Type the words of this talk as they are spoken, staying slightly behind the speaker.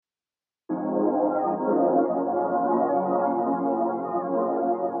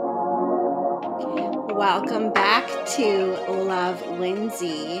Welcome back to Love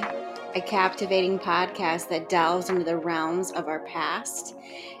Lindsay, a captivating podcast that delves into the realms of our past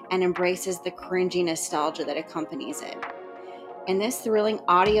and embraces the cringy nostalgia that accompanies it. In this thrilling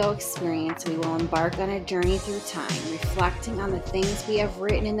audio experience, we will embark on a journey through time, reflecting on the things we have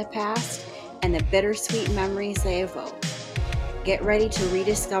written in the past and the bittersweet memories they evoke. Get ready to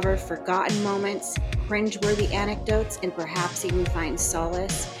rediscover forgotten moments, cringeworthy anecdotes, and perhaps even find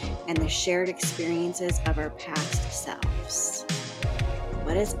solace in the shared experiences of our past selves.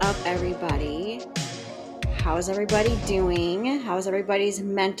 What is up, everybody? How's everybody doing? How's everybody's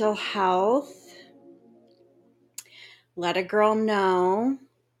mental health? Let a girl know.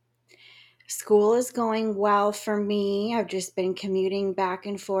 School is going well for me. I've just been commuting back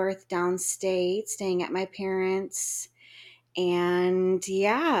and forth downstate, staying at my parents'. And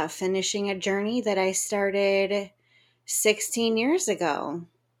yeah, finishing a journey that I started 16 years ago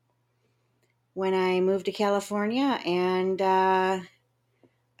when I moved to California and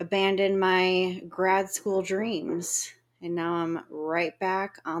abandoned my grad school dreams. And now I'm right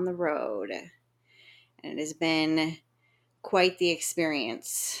back on the road. And it has been quite the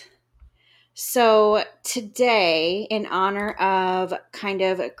experience. So today, in honor of kind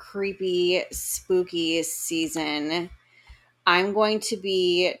of a creepy, spooky season, I'm going to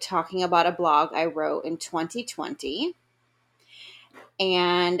be talking about a blog I wrote in 2020.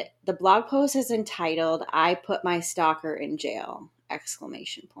 And the blog post is entitled, "I Put My Stalker in Jail!" And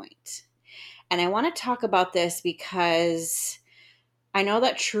I want to talk about this because I know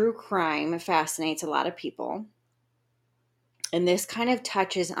that true crime fascinates a lot of people. And this kind of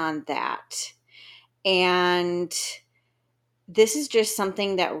touches on that. And this is just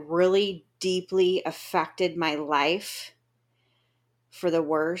something that really deeply affected my life for the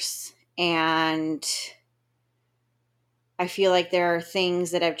worse. And I feel like there are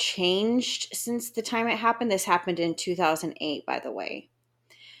things that have changed since the time it happened. This happened in 2008, by the way.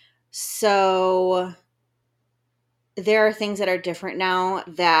 So there are things that are different now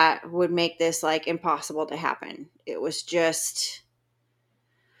that would make this like impossible to happen. It was just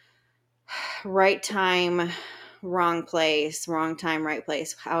right time, wrong place, wrong time, right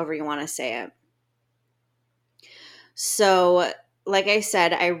place, however you want to say it. So like I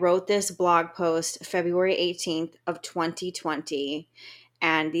said, I wrote this blog post February 18th of 2020,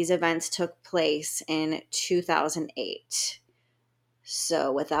 and these events took place in 2008.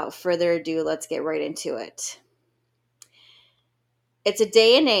 So without further ado, let's get right into it. It's a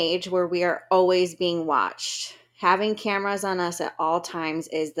day and age where we are always being watched. Having cameras on us at all times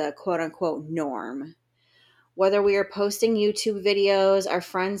is the quote-unquote norm. Whether we are posting YouTube videos, our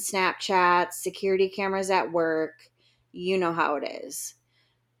friends' Snapchats, security cameras at work, you know how it is.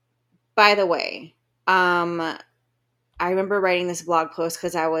 By the way, I remember writing this blog post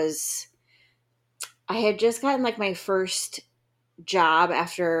because I had just gotten like my first job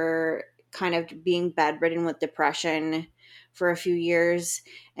after kind of being bedridden with depression for a few years.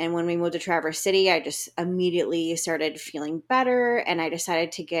 And when we moved to Traverse City, I just immediately started feeling better. And I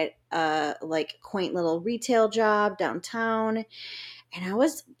decided to get a like quaint little retail job downtown. And I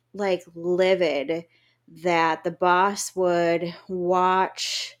was like livid that the boss would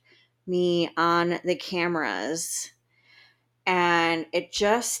watch me on the cameras. And it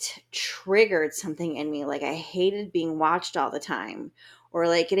just triggered something in me. Like I hated being watched all the time, or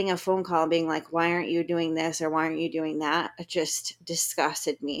like getting a phone call and being like, why aren't you doing this? Or why aren't you doing that? It just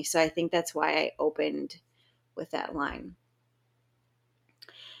disgusted me. So I think that's why I opened with that line.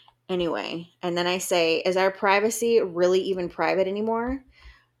 Anyway, and then I say, is our privacy really even private anymore?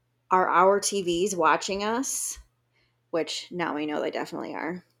 Are our TVs watching us? Which now we know they definitely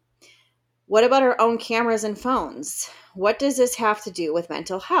are. What about our own cameras and phones? What does this have to do with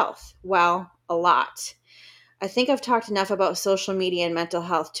mental health? Well, a lot. I think I've talked enough about social media and mental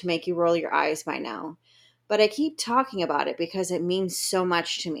health to make you roll your eyes by now. But I keep talking about it because it means so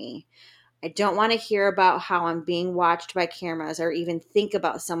much to me. I don't want to hear about how I'm being watched by cameras or even think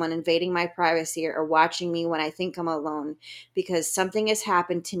about someone invading my privacy or watching me when I think I'm alone, because something has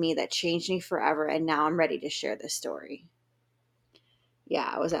happened to me that changed me forever, and now I'm ready to share this story. Yeah,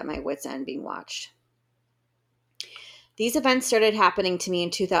 I was at my wit's end being watched. These events started happening to me in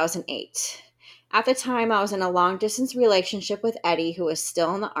 2008. At the time, I was in a long-distance relationship with Eddie, who was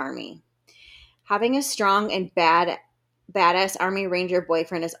still in the Army. Having a strong and badass Army Ranger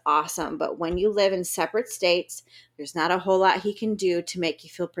boyfriend is awesome, but when you live in separate states, there's not a whole lot he can do to make you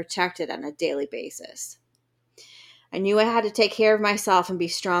feel protected on a daily basis. I knew I had to take care of myself and be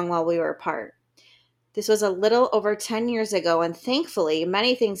strong while we were apart. This was a little over 10 years ago, and thankfully,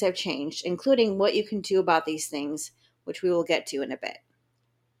 many things have changed, including what you can do about these things, which we will get to in a bit.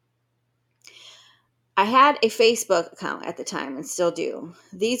 I had a Facebook account at the time and still do.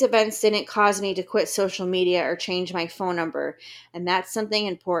 These events didn't cause me to quit social media or change my phone number, and that's something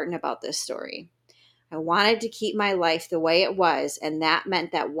important about this story. I wanted to keep my life the way it was, and that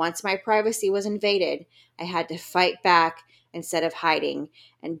meant that once my privacy was invaded, I had to fight back instead of hiding.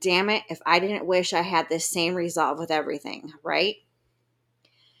 And damn it, if I didn't wish I had this same resolve with everything, right?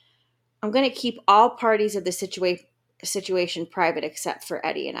 I'm going to keep all parties of the situation private except for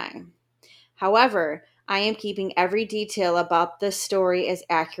Eddie and I. However, I am keeping every detail about this story as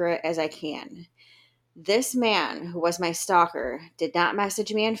accurate as I can. This man, who was my stalker, did not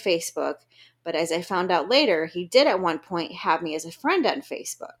message me on Facebook, but as I found out later, he did at one point have me as a friend on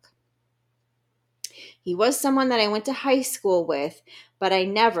Facebook. He was someone that I went to high school with, but I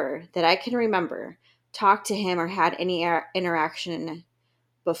never, that I can remember, talked to him or had any interaction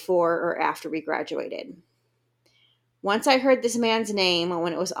before or after we graduated. Once I heard this man's name,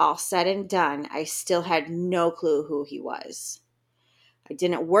 when it was all said and done, I still had no clue who he was. I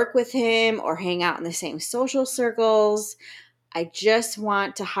didn't work with him or hang out in the same social circles. I just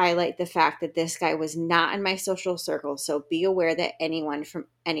want to highlight the fact that this guy was not in my social circle, so be aware that anyone from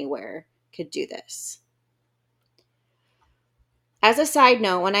anywhere could do this. As a side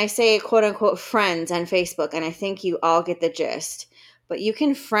note, when I say quote unquote friends on Facebook, and I think you all get the gist, but you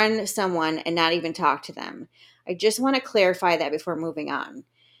can friend someone and not even talk to them. I just want to clarify that before moving on.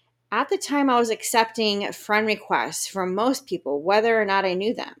 At the time, I was accepting friend requests from most people, whether or not I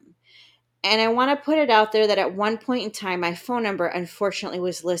knew them. And I want to put it out there that at one point in time, my phone number unfortunately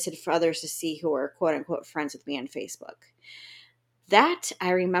was listed for others to see who were quote unquote friends with me on Facebook. That I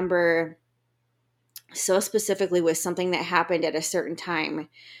remember so specifically was something that happened at a certain time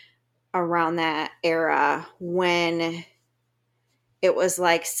around that era when it was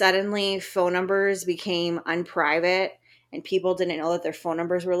like suddenly phone numbers became unprivate and people didn't know that their phone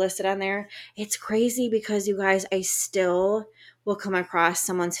numbers were listed on there. It's crazy because you guys, I still will come across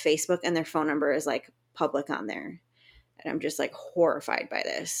someone's Facebook and their phone number is like public on there. And I'm just like horrified by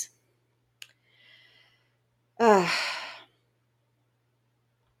this.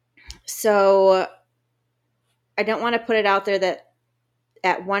 So I don't want to put it out there that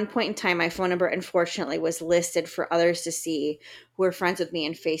at one point in time, my phone number, unfortunately, was listed for others to see who were friends with me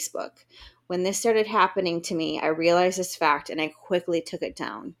on Facebook. When this started happening to me, I realized this fact and I quickly took it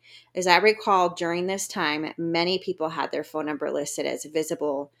down. As I recall, during this time, many people had their phone number listed as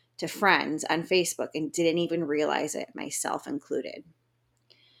visible to friends on Facebook and didn't even realize it, myself included.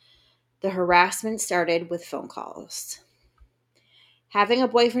 The harassment started with phone calls. Having a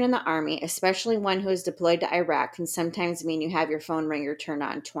boyfriend in the Army, especially one who is deployed to Iraq, can sometimes mean you have your phone ringer turned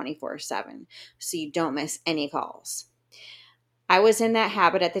on 24/7, so you don't miss any calls. I was in that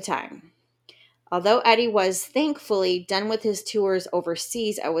habit at the time. Although Eddie was thankfully done with his tours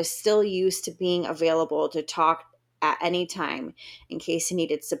overseas, I was still used to being available to talk at any time in case he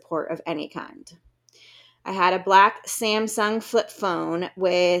needed support of any kind. I had a black Samsung flip phone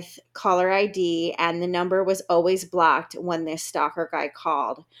with caller ID, and the number was always blocked when this stalker guy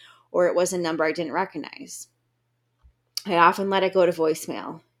called, or it was a number I didn't recognize. I often let it go to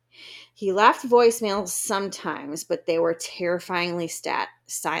voicemail. He left voicemails sometimes, but they were terrifyingly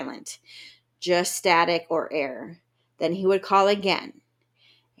silent, just static or air. Then he would call again,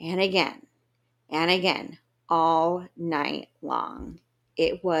 and again, and again, all night long.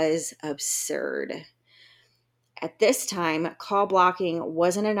 It was absurd. At this time, call blocking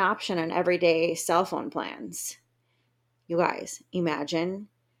wasn't an option on everyday cell phone plans. You guys, imagine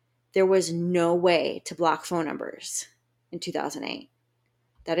there was no way to block phone numbers in 2008.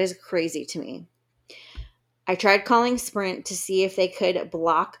 That is crazy to me. I tried calling Sprint to see if they could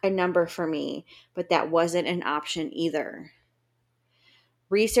block a number for me, but that wasn't an option either.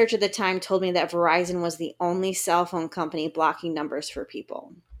 Research at the time told me that Verizon was the only cell phone company blocking numbers for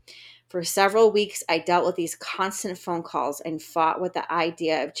people. For several weeks, I dealt with these constant phone calls and fought with the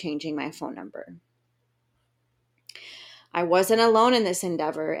idea of changing my phone number. I wasn't alone in this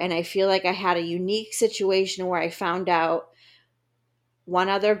endeavor, and I feel like I had a unique situation where I found out one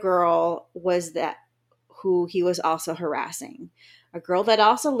other girl was that who he was also harassing. A girl that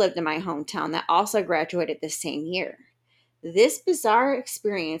also lived in my hometown that also graduated the same year. This bizarre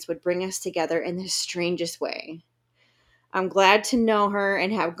experience would bring us together in the strangest way. I'm glad to know her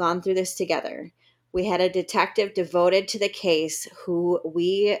and have gone through this together. We had a detective devoted to the case who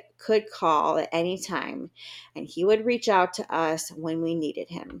we could call at any time, and he would reach out to us when we needed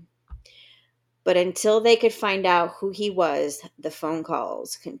him. But until they could find out who he was, the phone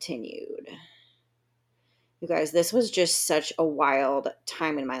calls continued. You guys, this was just such a wild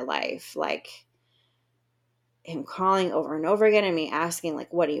time in my life. Like, him calling over and over again and me asking,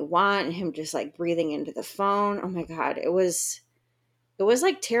 like, what do you want? And him just like breathing into the phone. Oh my God. It was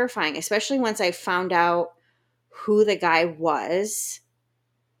like terrifying, especially once I found out who the guy was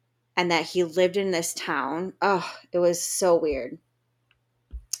and that he lived in this town. Oh, it was so weird.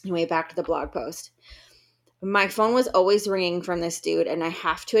 Anyway, back to the blog post. My phone was always ringing from this dude, and I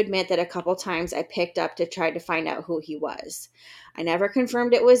have to admit that a couple times I picked up to try to find out who he was. I never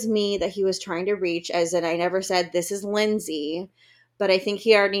confirmed it was me that he was trying to reach, as in I never said, this is Lindsay, but I think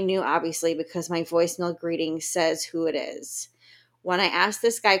he already knew, obviously, because my voicemail greeting says who it is. When I asked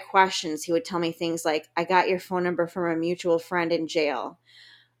this guy questions, he would tell me things like, I got your phone number from a mutual friend in jail.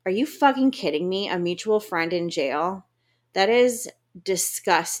 Are you fucking kidding me? A mutual friend in jail? That is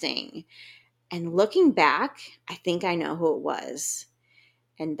disgusting. And looking back, I think I know who it was.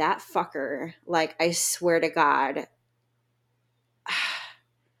 And that fucker, like, I swear to God,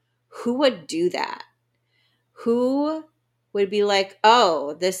 who would do that? Who would be like,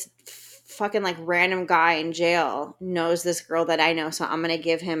 oh, this fucking like random guy in jail knows this girl that I know, so I'm going to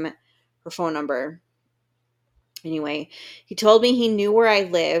give him her phone number. Anyway, he told me he knew where I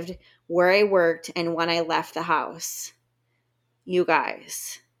lived, where I worked, and when I left the house. You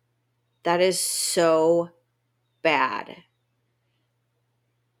guys, that is so bad.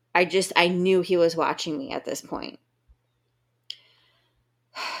 I knew he was watching me at this point.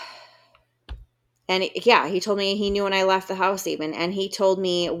 And yeah, he told me he knew when I left the house even. And he told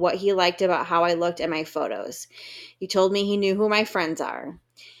me what he liked about how I looked at my photos. He told me he knew who my friends are.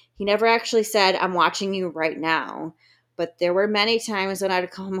 He never actually said, I'm watching you right now. But there were many times when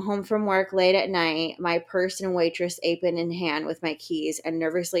I'd come home from work late at night, my purse and waitress apron in hand with my keys, and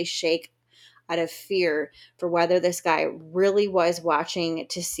nervously shake out of fear for whether this guy really was watching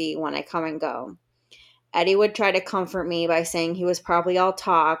to see when I come and go. Eddie would try to comfort me by saying he was probably all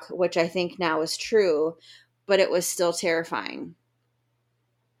talk, which I think now is true, but it was still terrifying.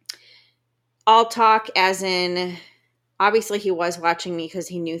 All talk as in, obviously he was watching me because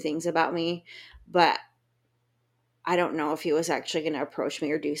he knew things about me, but I don't know if he was actually going to approach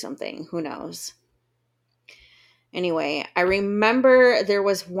me or do something. Who knows? Anyway, I remember there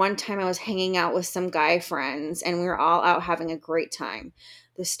was one time I was hanging out with some guy friends and we were all out having a great time.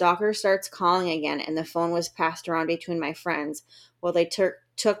 The stalker starts calling again and the phone was passed around between my friends while they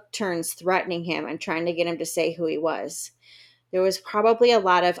took turns threatening him and trying to get him to say who he was. There was probably a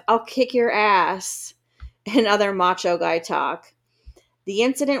lot of, I'll kick your ass, and other macho guy talk. The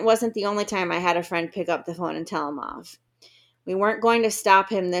incident wasn't the only time I had a friend pick up the phone and tell him off. We weren't going to stop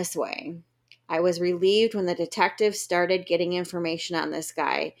him this way. I was relieved when the detective started getting information on this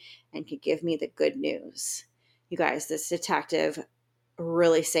guy and could give me the good news. You guys, this detective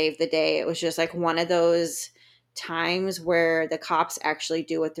really saved the day. It was just like one of those times where the cops actually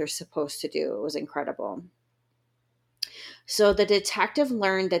do what they're supposed to do. It was incredible. So the detective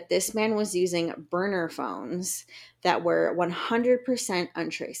learned that this man was using burner phones that were 100%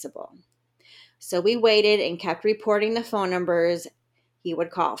 untraceable. So we waited and kept reporting the phone numbers he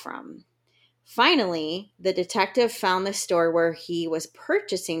would call from. Finally, the detective found the store where he was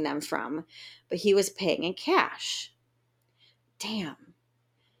purchasing them from, but he was paying in cash. Damn.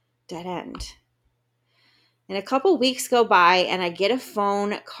 Dead end. And a couple weeks go by and I get a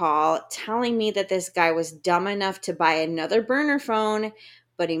phone call telling me that this guy was dumb enough to buy another burner phone,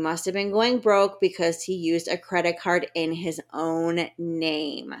 but he must have been going broke because he used a credit card in his own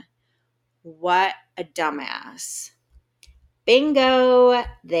name. What a dumbass. Bingo!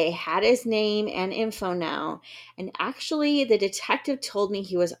 They had his name and info now. And actually, the detective told me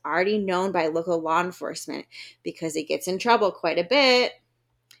he was already known by local law enforcement because he gets in trouble quite a bit.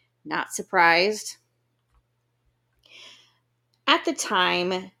 Not surprised. At the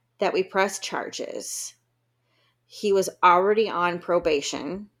time that we pressed charges, he was already on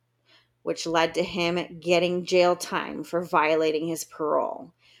probation, which led to him getting jail time for violating his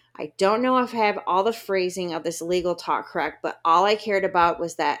parole. I don't know if I have all the phrasing of this legal talk correct, but all I cared about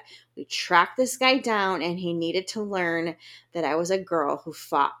was that we tracked this guy down and he needed to learn that I was a girl who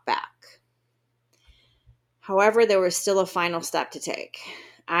fought back. However, there was still a final step to take.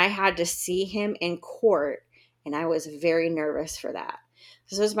 I had to see him in court, and I was very nervous for that.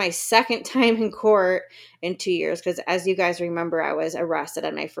 This was my second time in court in 2 years because, as you guys remember, I was arrested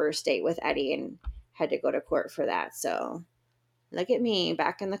on my first date with Eddie and had to go to court for that. So look at me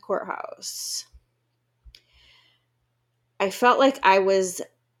back in the courthouse. I felt like I was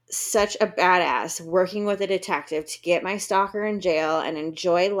such a badass working with a detective to get my stalker in jail and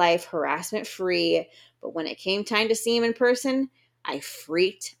enjoy life harassment free. But when it came time to see him in person, I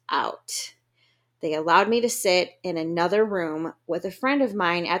freaked out. They allowed me to sit in another room with a friend of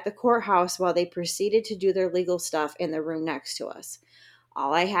mine at the courthouse while they proceeded to do their legal stuff in the room next to us.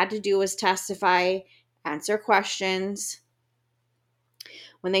 All I had to do was testify, answer questions.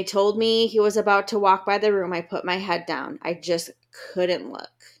 When they told me he was about to walk by the room, I put my head down. I just couldn't look.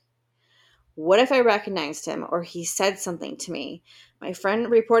 What if I recognized him or he said something to me? My friend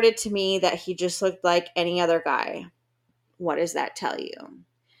reported to me that he just looked like any other guy. What does that tell you?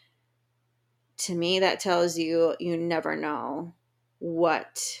 To me, that tells you you never know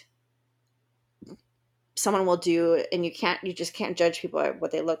what someone will do, and you just can't judge people by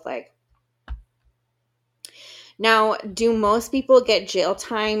what they look like. Now, do most people get jail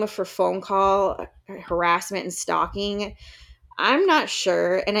time for phone call harassment and stalking? I'm not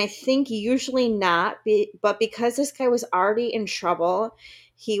sure, and I think usually not, but because this guy was already in trouble,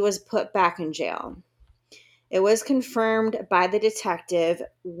 he was put back in jail. It was confirmed by the detective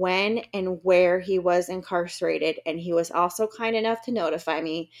when and where he was incarcerated, and he was also kind enough to notify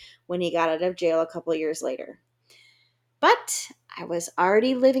me when he got out of jail a couple years later. But I was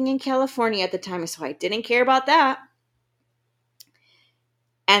already living in California at the time, so I didn't care about that.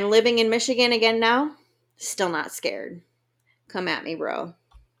 And living in Michigan again now, still not scared. Come at me, bro.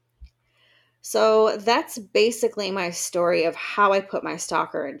 So that's basically my story of how I put my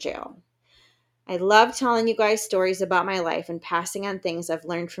stalker in jail. I love telling you guys stories about my life and passing on things I've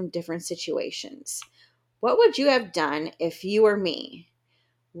learned from different situations. What would you have done if you were me?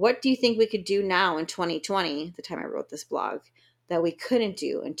 What do you think we could do now in 2020, the time I wrote this blog, that we couldn't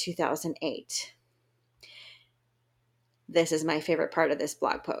do in 2008? This is my favorite part of this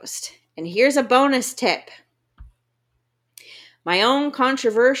blog post. And here's a bonus tip. My own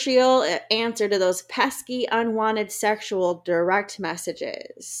controversial answer to those pesky, unwanted sexual direct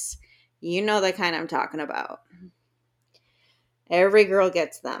messages. You know the kind I'm talking about. Every girl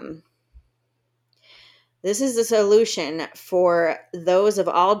gets them. This is the solution for those of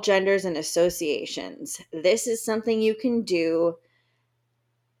all genders and associations. This is something you can do.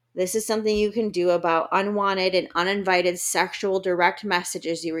 This is something you can do about unwanted and uninvited sexual direct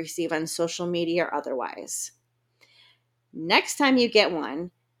messages you receive on social media or otherwise. Next time you get one,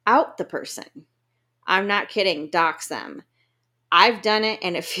 out the person. I'm not kidding. Dox them. I've done it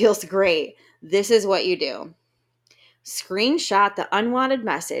and it feels great. This is what you do. Screenshot the unwanted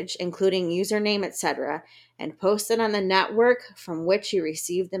message, including username, etc., and post it on the network from which you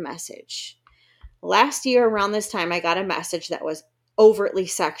received the message. Last year around this time, I got a message that was overtly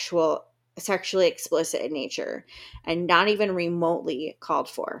sexually explicit in nature and not even remotely called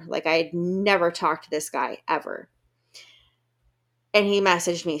for. Like I had never talked to this guy ever. And he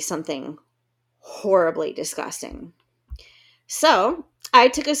messaged me something horribly disgusting. So I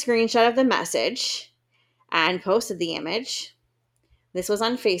took a screenshot of the message and posted the image. This was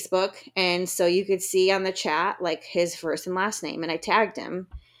on Facebook, and so you could see on the chat like his first and last name, and I tagged him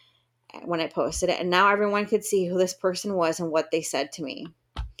when I posted it, and now everyone could see who this person was and what they said to me.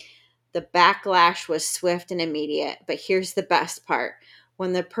 The backlash was swift and immediate, but here's the best part.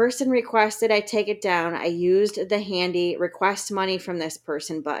 When the person requested I take it down, I used the handy request money from this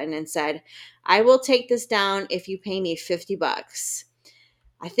person button and said, I will take this down if you pay me $50.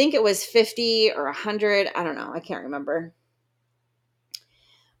 I think it was 50 or 100. I don't know. I can't remember.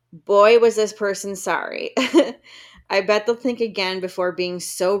 Boy, was this person sorry. I bet they'll think again before being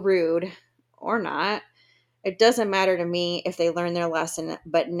so rude, or not. It doesn't matter to me if they learn their lesson,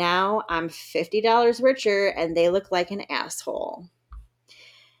 but now I'm $50 richer and they look like an asshole.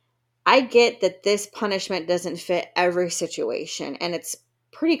 I get that this punishment doesn't fit every situation, and it's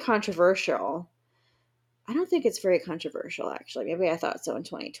pretty controversial. I don't think it's very controversial, actually. Maybe I thought so in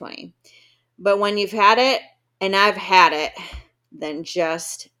 2020. But when you've had it, and I've had it, then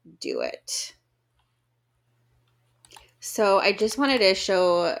just do it. So I just wanted to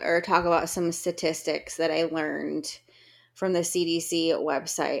show or talk about some statistics that I learned from the CDC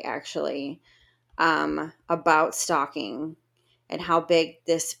website, actually, about stalking and how big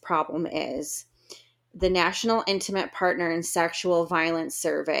this problem is. The National Intimate Partner in Sexual Violence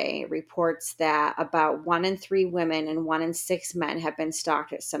Survey reports that about 1 in 3 women and 1 in 6 men have been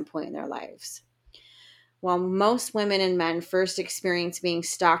stalked at some point in their lives. While most women and men first experience being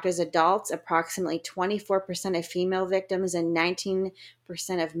stalked as adults, approximately 24% of female victims and 19%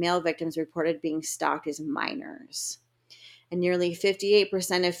 of male victims reported being stalked as minors. And nearly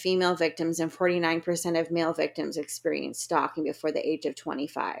 58% of female victims and 49% of male victims experienced stalking before the age of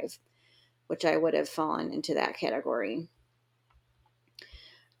 25, which I would have fallen into that category.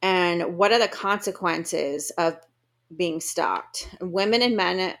 And what are the consequences of being stalked? Women and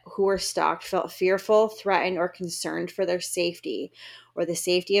men who were stalked felt fearful, threatened, or concerned for their safety or the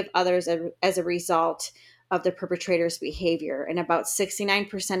safety of others as a result of the perpetrator's behavior. And about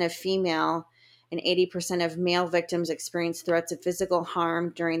 69% of female and 80% of male victims experience threats of physical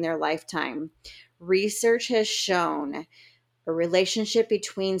harm during their lifetime. Research has shown a relationship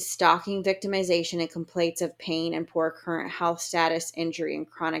between stalking victimization and complaints of pain and poor current health status, injury, and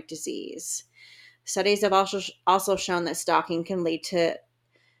chronic disease. Studies have also shown that stalking can lead to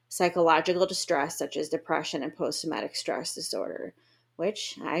psychological distress, such as depression and post-traumatic stress disorder,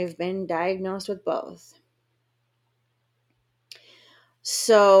 which I've been diagnosed with both.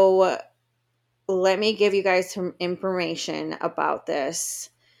 So let me give you guys some information about this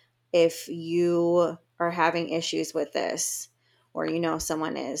if you are having issues with this or you know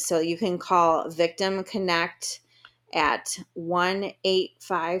someone is. So you can call Victim Connect at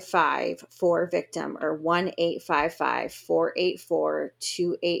 1-855-4-VICTIM or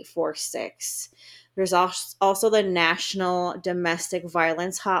 1-855-484-2846. There's also the National Domestic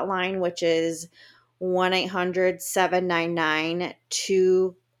Violence Hotline, which is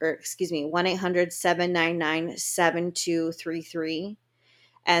 1-800-799-7233,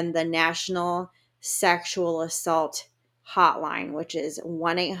 and the National Sexual Assault Hotline, which is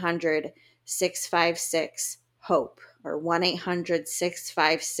 1-800-656-HOPE or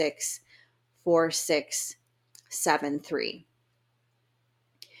 1-800-656-4673.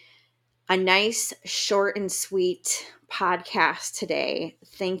 A nice, short and sweet podcast today.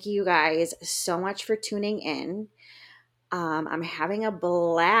 Thank you guys so much for tuning in. I'm having a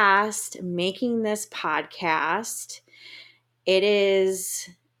blast making this podcast. It has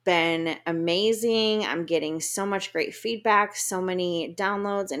been amazing. I'm getting so much great feedback, so many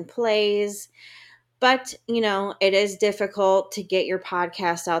downloads and plays. But, it is difficult to get your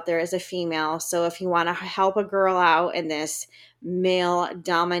podcast out there as a female. So if you want to help a girl out in this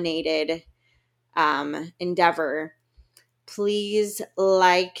male-dominated endeavor, please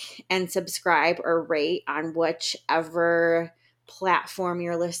like and subscribe or rate on whichever platform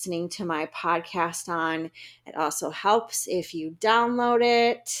you're listening to my podcast on. It also helps if you download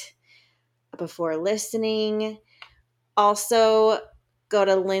it before listening. Also, go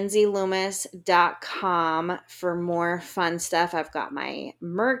to lindsayloomis.com for more fun stuff. I've got my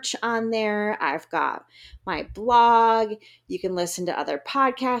merch on there. I've got my blog. You can listen to other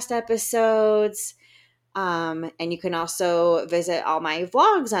podcast episodes. And you can also visit all my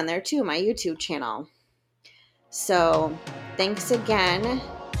vlogs on there too, my YouTube channel. So thanks again.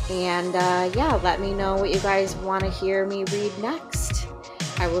 And let me know what you guys want to hear me read next.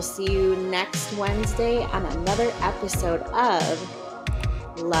 I will see you next Wednesday on another episode of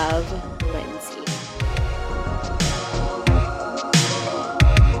Love Lindsay.